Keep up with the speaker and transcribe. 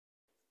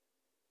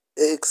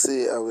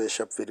Exe our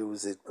shop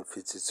videos it but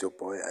it's your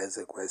boy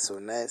Isaac Why So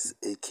Nice,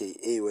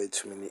 aka Why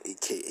Too Many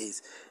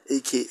AKAs,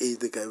 aka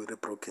the guy with the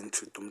broken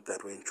truth.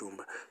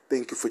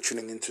 Thank you for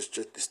tuning in to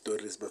Straight the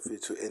Stories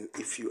Bafito. And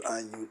if you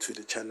are new to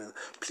the channel,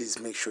 please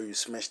make sure you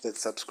smash that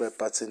subscribe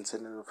button,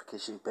 turn the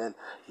notification bell,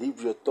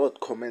 leave your thought,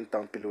 comment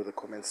down below the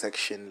comment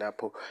section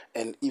lapo.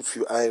 And if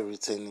you are a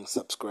returning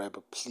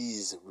subscriber,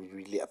 please, we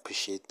really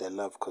appreciate the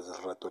love because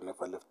Rato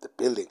never left the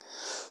building.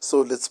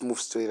 So let's move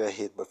straight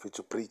ahead.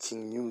 Bafito,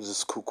 breaking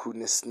news: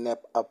 Sekhukhune snap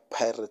up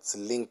Pirates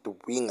linked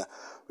winger.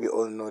 We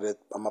all know that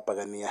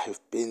Amapagania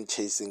have been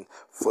chasing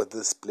for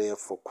this player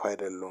for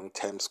quite a long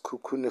time.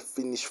 Sekhukhune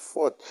finished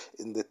fourth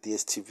in the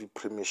DStv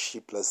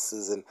Premiership last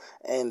season,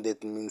 and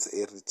that means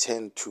a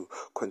return to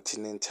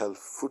continental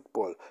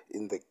football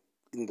in the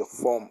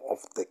form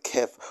of the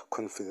CAF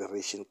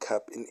Confederation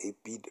Cup in a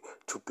bid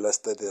to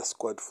bolster their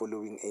squad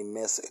following a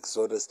mass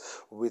exodus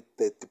with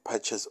the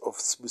departures of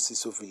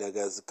Sibusiso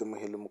Vilakazi,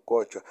 Kemohelo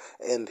Mokotjo,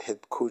 and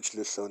head coach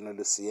Luhlona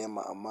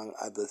Lusiema, among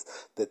others.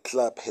 The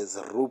club has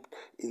roped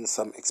in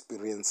some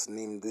experienced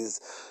names.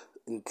 These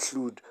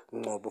include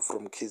Ngobo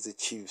from Kaizer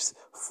Chiefs,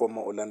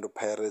 former Orlando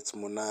Pirates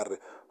Monare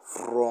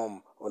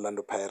from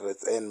Orlando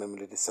Pirates, and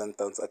Mamelodi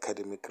Sundowns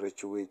Academy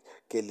graduate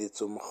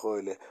Kelitso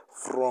Mkhole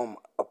from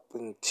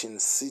Upington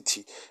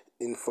City.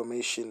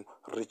 Information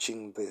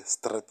reaching the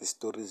Strati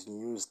Stories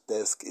news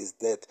desk is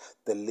that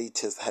the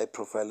latest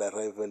high-profile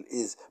arrival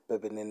is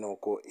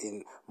Bebenenoko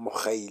in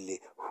Mokhaile,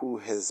 who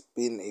has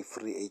been a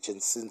free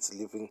agent since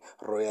leaving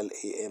Royal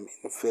AM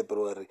in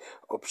February,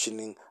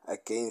 optioning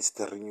against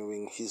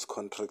renewing his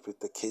contract with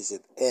the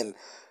KZN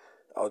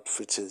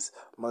outfitters.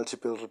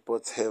 Multiple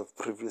reports have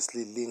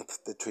previously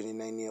linked the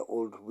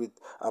 29-year-old with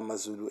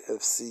Amazulu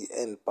FC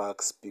and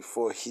Bucks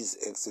before his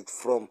exit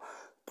from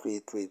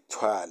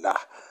Twala,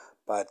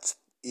 but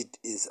it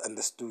is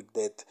understood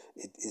that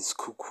it is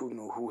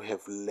Sekhukhune who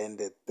have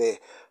landed the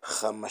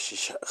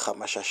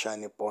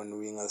Khamashashane-born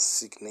winger's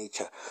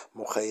signature.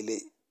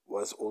 Mokhaile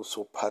was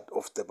also part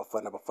of the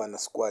Bafana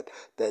squad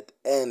that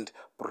earned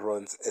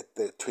bronze at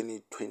the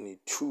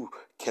 2022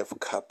 CAF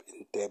Cup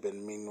in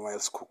Durban. Meanwhile,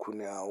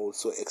 Sekhukhune are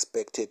also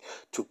expected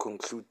to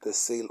conclude the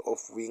sale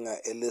of winger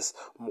Ellis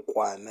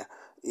Mukwana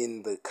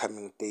in the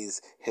coming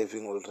days,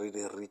 having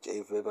already reached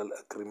a verbal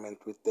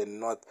agreement with the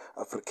North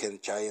African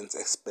Giants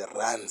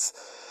Esperance.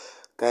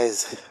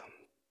 Guys,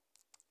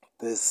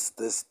 this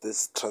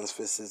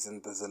transfer season,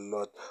 there's a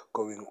lot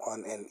going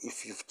on, and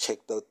if you've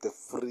checked out the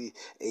free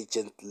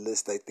agent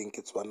list, I think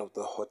it's one of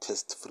the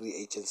hottest free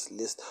agents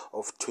list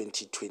of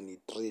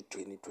 2023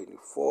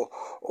 2024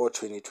 or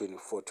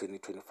 2024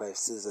 2025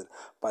 season.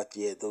 But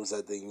yeah, those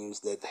are the news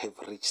that have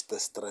reached the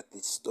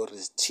Strati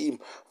Stories team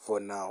for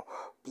now.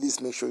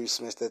 Please make sure you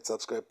smash that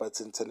subscribe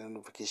button, turn the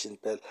notification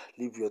bell,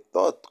 leave your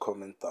thought,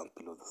 comment down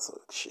below the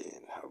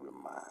section. How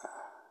am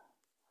I?